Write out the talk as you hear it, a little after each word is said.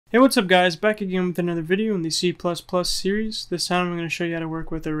Hey, what's up guys, back again with another video in the C++ series. This time I'm going to show you how to work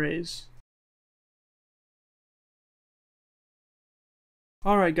with arrays.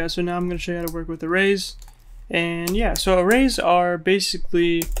 Alright guys, so now I'm going to show you how to work with arrays. And yeah, so arrays are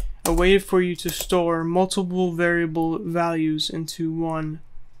basically a way for you to store multiple variable values into one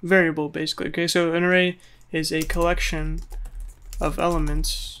variable basically. Okay, so an array is a collection of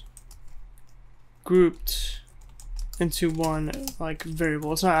elements grouped into one like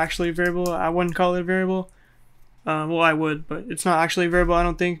variable. It's not actually a variable. I wouldn't call it a variable. Well, I would, but it's not actually a variable, I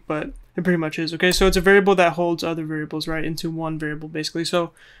don't think, but it pretty much is. Okay, so it's a variable that holds other variables, right, into one variable basically.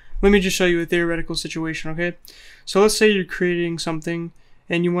 So let me just show you a theoretical situation. Okay, so let's say you're creating something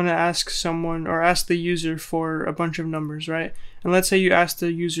and you want to ask someone or ask the user for a bunch of numbers, right? And let's say you ask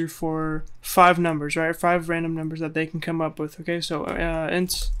the user for 5 numbers, right? 5 random numbers that they can come up with. Okay, so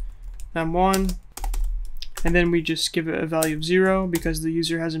int num1, and then we just give it a value of 0 because the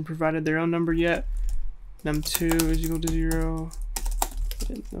user hasn't provided their own number yet. Num2 is equal to 0,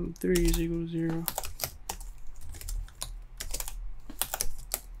 and num3 is equal to 0.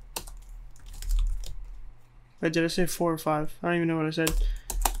 Wait, did I say 4 or 5? I don't even know what I said.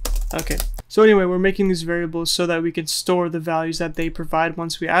 Okay, so anyway, we're making these variables so that we can store the values that they provide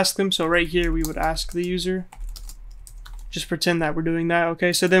once we ask them. So right here we would ask the user. Just pretend that we're doing that,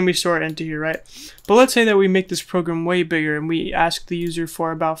 okay? So then we store it into here, right? But let's say that we make this program way bigger and we ask the user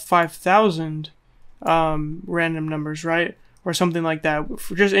for about 5,000 random numbers, right? Or something like that.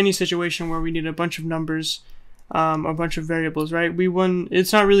 For just any situation where we need a bunch of numbers, a bunch of variables, right?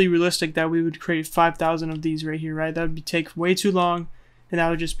 It's not really realistic that we would create 5,000 of these right here, right? That would take way too long, and that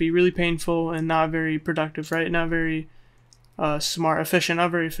would just be really painful and not very productive, right? Not very efficient,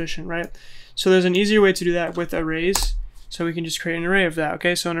 not very efficient, right? So there's an easier way to do that with arrays. So we can just create an array of that,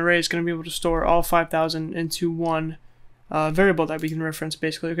 okay? So an array is going to be able to store all 5,000 into one variable that we can reference,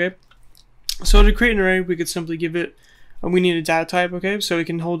 basically, okay? So to create an array, we could simply give it, we need a data type, okay? So we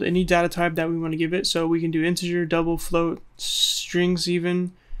can hold any data type that we want to give it. So we can do integer, double, float, strings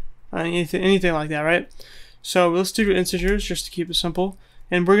even, anything like that, right? So let's do integers just to keep it simple.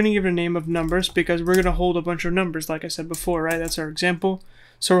 And we're going to give it a name of numbers because we're going to hold a bunch of numbers, like I said before, right? That's our example.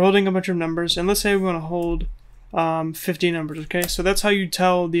 So we're holding a bunch of numbers, and let's say we want to hold 50 numbers, okay? So that's how you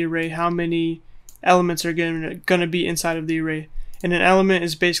tell the array how many elements are gonna be inside of the array. And an element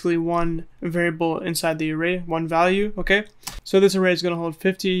is basically one variable inside the array, one value, okay? So this array is gonna hold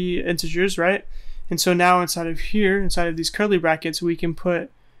 50 integers, right? And so now inside of here, inside of these curly brackets, we can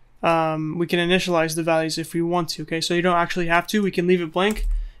put we can initialize the values if we want to, okay? So you don't actually have to, we can leave it blank.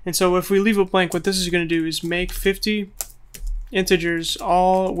 And so if we leave it blank, what this is gonna do is make 50 integers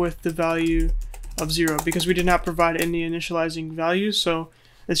all with the value of 0 because we did not provide any initializing values, so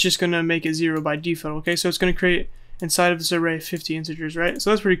it's just going to make it 0 by default, okay? So it's going to create inside of this array 50 integers, right?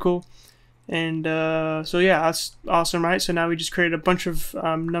 So that's pretty cool. And so yeah, that's awesome, right? So now we just created a bunch of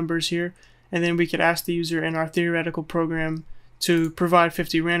numbers here, and then we could ask the user in our theoretical program to provide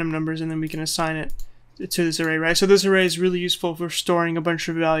 50 random numbers, and then we can assign it to this array, right? So this array is really useful for storing a bunch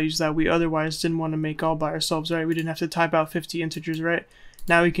of values that we otherwise didn't want to make all by ourselves, right? We didn't have to type out 50 integers, right?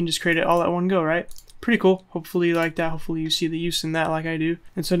 Now we can just create it all at one go, right? Pretty cool. Hopefully you like that. Hopefully you see the use in that like I do.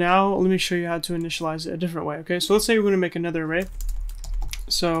 And so now let me show you how to initialize it a different way, okay? So let's say we're going to make another array.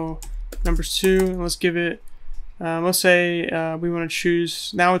 So numbers 2, let's give it, let's say we want to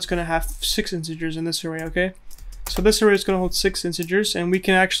choose, now it's going to have 6 integers in this array, okay? So this array is going to hold 6 integers, and we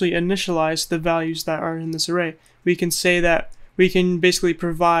can actually initialize the values that are in this array. We can say that we can basically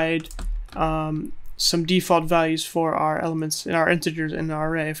provide some default values for our elements and our integers in our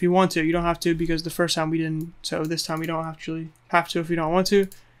array. If you want to, you don't have to because the first time we didn't, so this time we don't actually have to if we don't want to.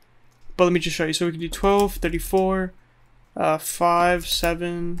 But let me just show you. So we can do 12, 34, 5,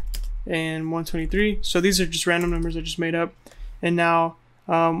 7, and 123. So these are just random numbers I just made up. And now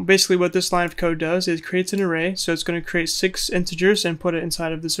basically what this line of code does is creates an array. So it's going to create 6 integers and put it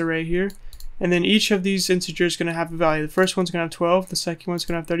inside of this array here. And then each of these integers is going to have a value. The first one's going to have 12, the second one's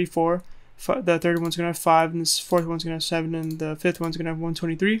going to have 34, the third one's going to have 5, and this fourth one's going to have 7, and the fifth one's going to have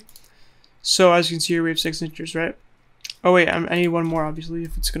 123. So as you can see here, we have 6 integers, right? Oh wait, I need one more obviously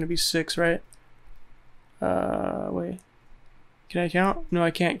if it's going to be 6, right? Wait. Can I count? No,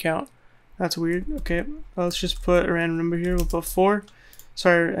 I can't count. That's weird. Okay, well, let's just put a random number here. We'll put 4.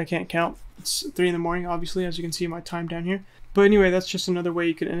 Sorry, I can't count. It's 3 in the morning, obviously, as you can see my time down here. But anyway, that's just another way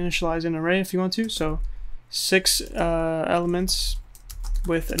you can initialize an array if you want to. So 6 elements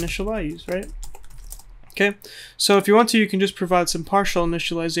with initial values, right? Okay, so if you want to, you can just provide some partial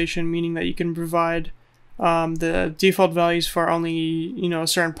initialization, meaning that you can provide the default values for only, you know, a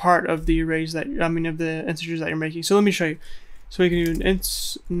certain part of the arrays that, of the integers that you're making. So let me show you. So we can do an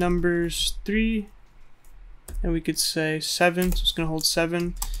int numbers 3, and we could say 7, so it's going to hold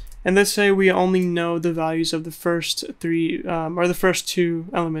 7. And let's say we only know the values of the first 3, or the first 2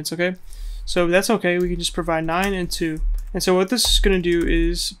 elements, okay? So that's okay, we can just provide 9 and 2. And so what this is going to do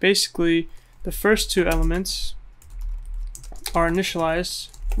is basically the first 2 elements are initialized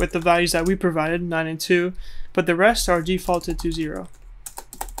with the values that we provided, 9 and 2, but the rest are defaulted to 0.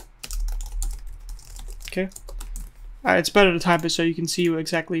 Okay? It's better to type it so you can see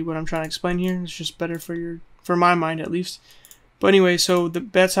exactly what I'm trying to explain here. It's just better for my mind at least. But anyway, so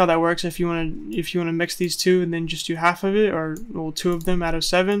that's how that works. If you want to mix these two and then just do half of it, or well, 2 of them out of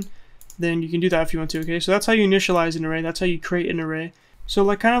 7, then you can do that if you want to. Okay, so that's how you initialize an array. That's how you create an array.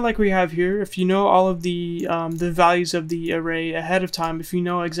 So kind of like we have here, if you know all of the values of the array ahead of time, if you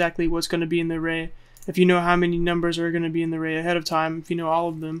know exactly what's going to be in the array, if you know how many numbers are going to be in the array ahead of time, if you know all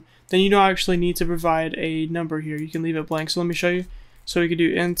of them, then you don't actually need to provide a number here. You can leave it blank. So let me show you. So we could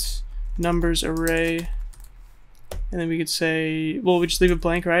do int numbers array, and then we could say, well, we just leave it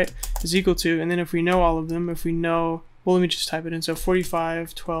blank, right? Is equal to, and then if we know all of them, if we know, well, let me just type it in. So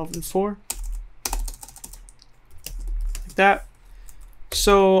 45, 12, and 4, like that.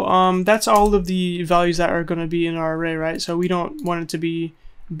 So that's all of the values that are going to be in our array, right? So we don't want it to be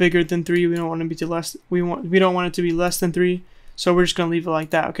bigger than 3. We don't want it to be less. We don't want it to be less than 3. So we're just going to leave it like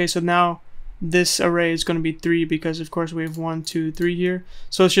that. Okay, so now this array is going to be 3 because of course we have 1, 2, 3 here.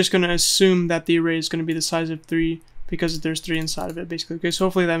 So it's just going to assume that the array is going to be the size of 3 because there's 3 inside of it, basically. Okay, so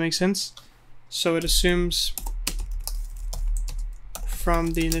hopefully that makes sense. So it assumes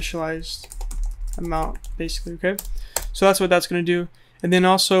from the initialized amount, basically. Okay, so that's what that's going to do. And then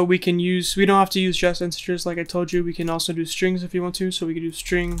also we don't have to use just integers like I told you. We can also do strings if you want to. So we can do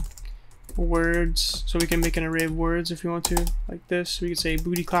string words. So we can make an array of words if you want to, like this. We could say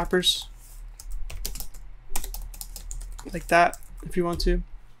booty clappers, like that if you want to.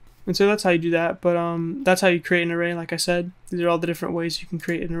 And so that's how you do that. But that's how you create an array. Like I said, these are all the different ways you can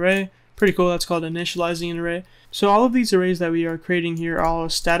create an array. Pretty cool. That's called initializing an array. So all of these arrays that we are creating here are all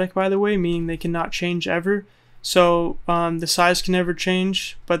static, by the way, meaning they cannot change ever. So the size can never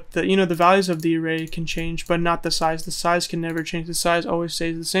change, but the values of the array can change, but not the size. The size can never change. The size always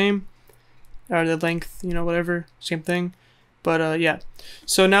stays the same, or the length, whatever, same thing. But yeah.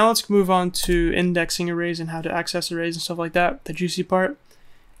 So now let's move on to indexing arrays and how to access arrays and stuff like that, the juicy part.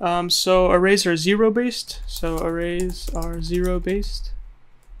 So arrays are 0 based. So arrays are 0 based.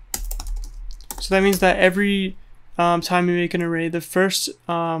 So that means that every time you make an array, the first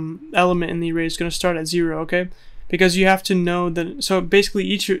element in the array is going to start at 0, okay? Because you have to know that, so basically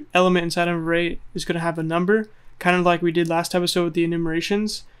each element inside of an array is going to have a number, kind of like we did last episode with the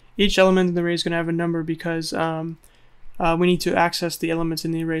enumerations. Each element in the array is going to have a number because we need to access the elements in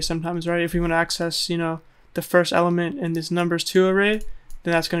the array sometimes, right? If we want to access, the first element in this numbers 2 array,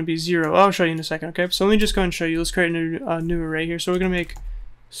 then that's going to be 0. I'll show you in a second, okay? So let me just go and show you. Let's create a new array here. So we're going to make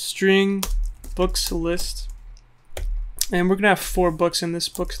string books list. And we're going to have 4 books in this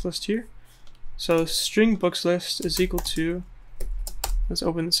books list here. So string books list is equal to, let's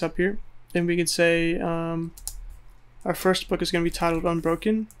open this up here. Then we could say our first book is going to be titled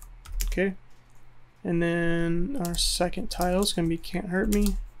Unbroken. Okay. And then our second title is going to be Can't Hurt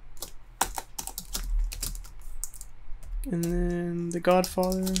Me. And then The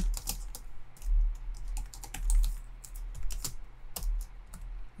Godfather.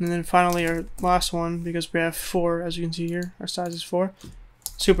 And then finally our last one, because we have 4, as you can see here, our size is 4,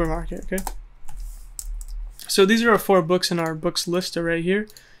 Supermarket, okay? So these are our 4 books in our books list array here.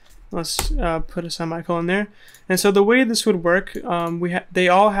 Let's put a semicolon there. And so the way this would work, they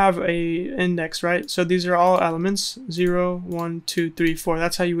all have a index, right? So these are all elements, 0, 1, 2, 3, 4.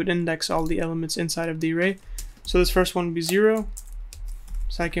 That's how you would index all the elements inside of the array. So this first one would be 0,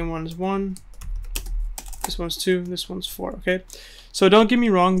 second one is 1, this one's 2, this one's 4, okay? So don't get me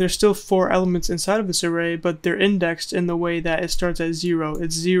wrong, there's still 4 elements inside of this array, but they're indexed in the way that it starts at 0.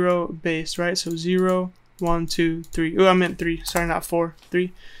 It's 0 based, right? So 0, 1, 2, 3. Oh, I meant 3. Sorry, not 4.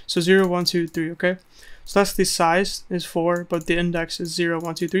 3. So 0, 1, 2, 3, okay? So that's the size is 4, but the index is 0,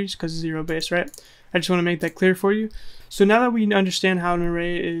 1, 2, 3 because it's 0 based, right? I just want to make that clear for you. So now that we understand how an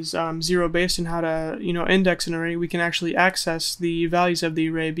array is 0 based and how to index an array, we can actually access the values of the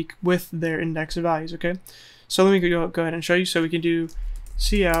array with their index values, okay? So let me go ahead and show you. So we can do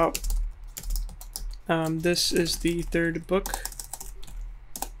cout. This is the 3rd book.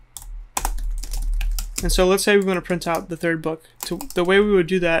 And so let's say we want to print out the 3rd book. The way we would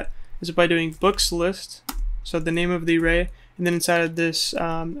do that is by doing books list, so the name of the array, and then inside of this,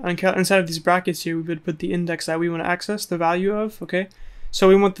 inside of these brackets here, we would put the index that we want to access, the value of, okay? So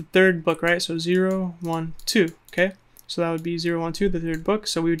we want the 3rd book, right? So 0, 1, 2, okay? So that would be 0, 1, 2, the third book.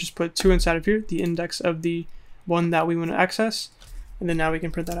 So we would just put 2 inside of here, the index of the one that we want to access. And then now we can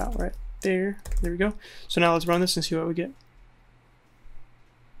print that out right there. There we go. So now let's run this and see what we get.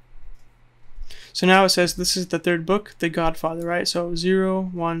 So now it says this is the third book, The Godfather, right? So 0,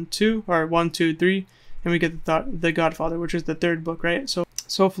 1, 2, or 1, 2, 3, and we get the Godfather, which is the third book, right? So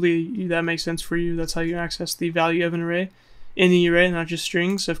hopefully that makes sense for you. That's how you access the value of an array. Any array, not just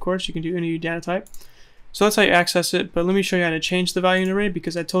strings, of course. You can do any data type. So that's how you access it, but let me show you how to change the value in an array,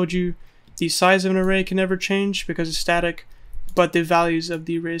 because I told you the size of an array can never change because it's static, but the values of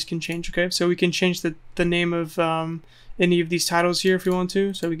the arrays can change, okay? So we can change the name of any of these titles here if we want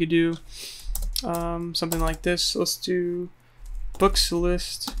to. So we could do something like this. Let's do books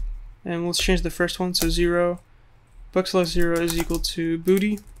list, and let's change the first one. So 0, books list 0 is equal to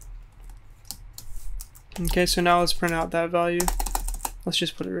booty. Okay, so now let's print out that value. Let's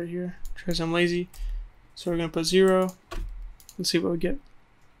just put it right here because I'm lazy. So we're gonna put 0. Let's see what we get.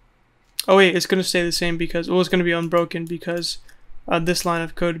 Oh wait, it's gonna stay the same because, well, it's gonna be unbroken because this line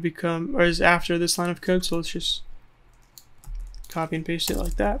of code is after this line of code. So let's just copy and paste it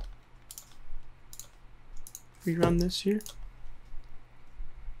like that. Rerun this here.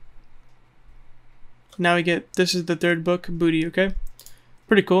 Now we get, this is the third book, booty, okay?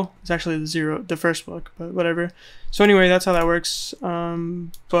 Pretty cool. It's actually the first book, but whatever. So anyway, that's how that works. But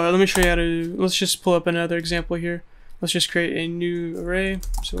let me show you how to, let's just pull up another example here. Let's just create a new array.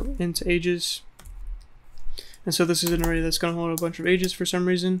 So int ages. And so this is an array that's gonna hold a bunch of ages for some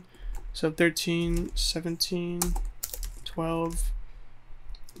reason. So 13, 17, 12,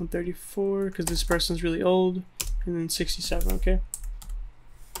 134, because this person's really old, and then 67, okay?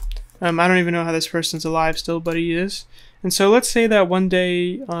 I don't even know how this person's alive still, but he is. And so let's say that one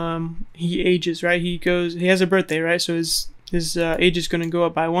day he ages, right? He has a birthday, right? So his age is going to go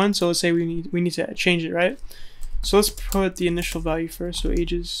up by 1. So let's say we need to change it, right? So let's put the initial value first. So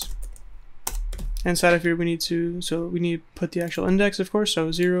ages. Inside of here we need to put the actual index, of course.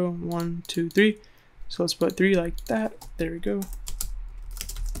 So 0, 1, 2, 3. So let's put 3 like that. There we go.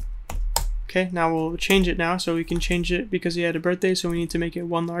 Okay, now we'll change it now, so we can change it because he had a birthday, so we need to make it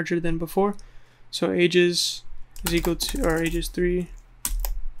 1 larger than before. So ages is equal to, or ages 3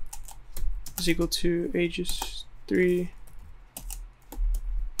 is equal to ages 3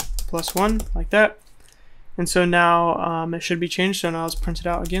 plus 1, like that. And so now it should be changed, so now let's print it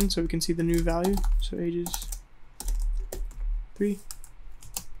out again so we can see the new value. So ages 3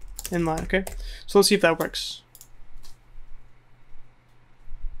 inline, okay? So let's see if that works.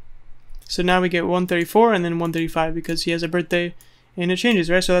 So now we get 134 and then 135 because he has a birthday and it changes,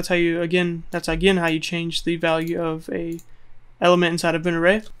 right? So that's how you, that's again how you change the value of a element inside of an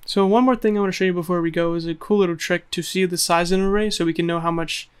array. So one more thing I want to show you before we go is a cool little trick to see the size of an array so we can know how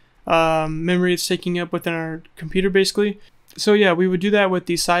much memory it's taking up within our computer basically. So yeah, we would do that with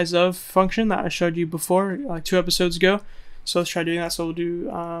the size of function that I showed you before, like 2 episodes ago. So let's try doing that. So we'll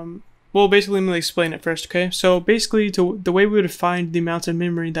do well, basically, let me explain it first, okay? So basically, the way we would find the amount of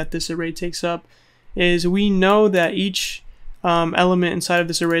memory that this array takes up is we know that each element inside of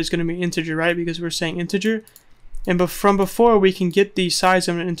this array is going to be integer, right? Because we're saying integer. And from before, we can get the size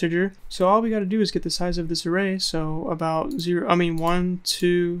of an integer. So all we got to do is get the size of this array. So about 1,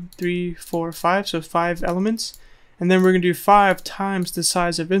 2, 3, 4, 5. So 5 elements. And then we're going to do 5 times the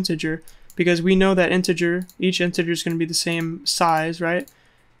size of integer because we know that each integer is going to be the same size, right?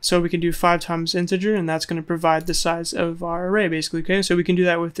 So we can do 5 times integer, and that's going to provide the size of our array, basically, okay? So we can do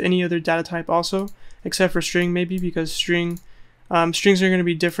that with any other data type also, except for string, maybe, because strings are going to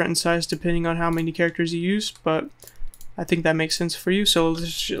be different in size depending on how many characters you use, but I think that makes sense for you. So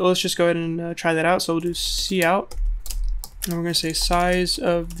let's just go ahead and try that out. So we'll do cout, and we're going to say size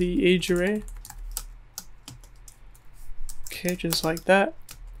of the age array. Okay, just like that.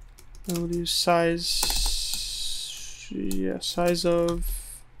 And we'll do size of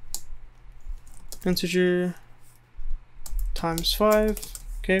integer times 5,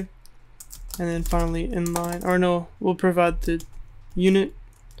 okay, and then finally inline, or no, we'll provide the unit,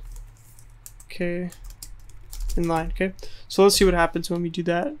 okay, inline, okay. So let's see what happens when we do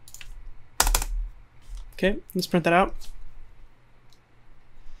that. Okay, let's print that out.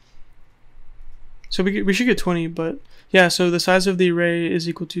 So we should get 20, but yeah, so the size of the array is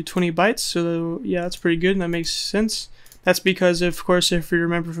equal to 20 bytes, so yeah, that's pretty good, and that makes sense. That's because, of course, if you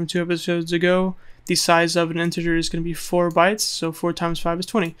remember from 2 episodes ago, the size of an integer is going to be 4 bytes, so 4 times 5 is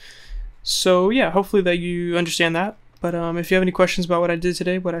 20. So yeah, hopefully that you understand that. But if you have any questions about what I did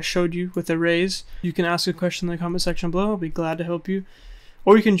today, what I showed you with arrays, you can ask a question in the comment section below. I'll be glad to help you.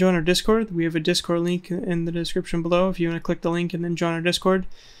 Or you can join our Discord. We have a Discord link in the description below if you want to click the link and then join our Discord.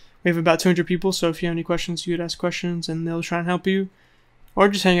 We have about 200 people, so if you have any questions, you could ask questions and they'll try and help you. Or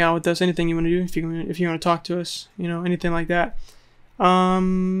just hang out with us, anything you want to do, if you want to talk to us, anything like that.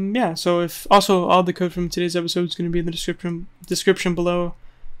 Yeah, so if also all the code from today's episode is going to be in the description below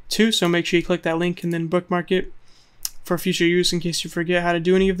too, so make sure you click that link and then bookmark it for future use in case you forget how to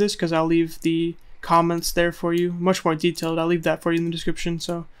do any of this, because I'll leave the comments there for you, much more detailed. I'll leave that for you in the description.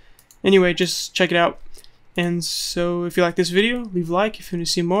 So anyway, just check it out. And so if you like this video, leave a like. If you want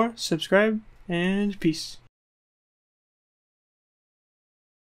to see more, subscribe, and peace.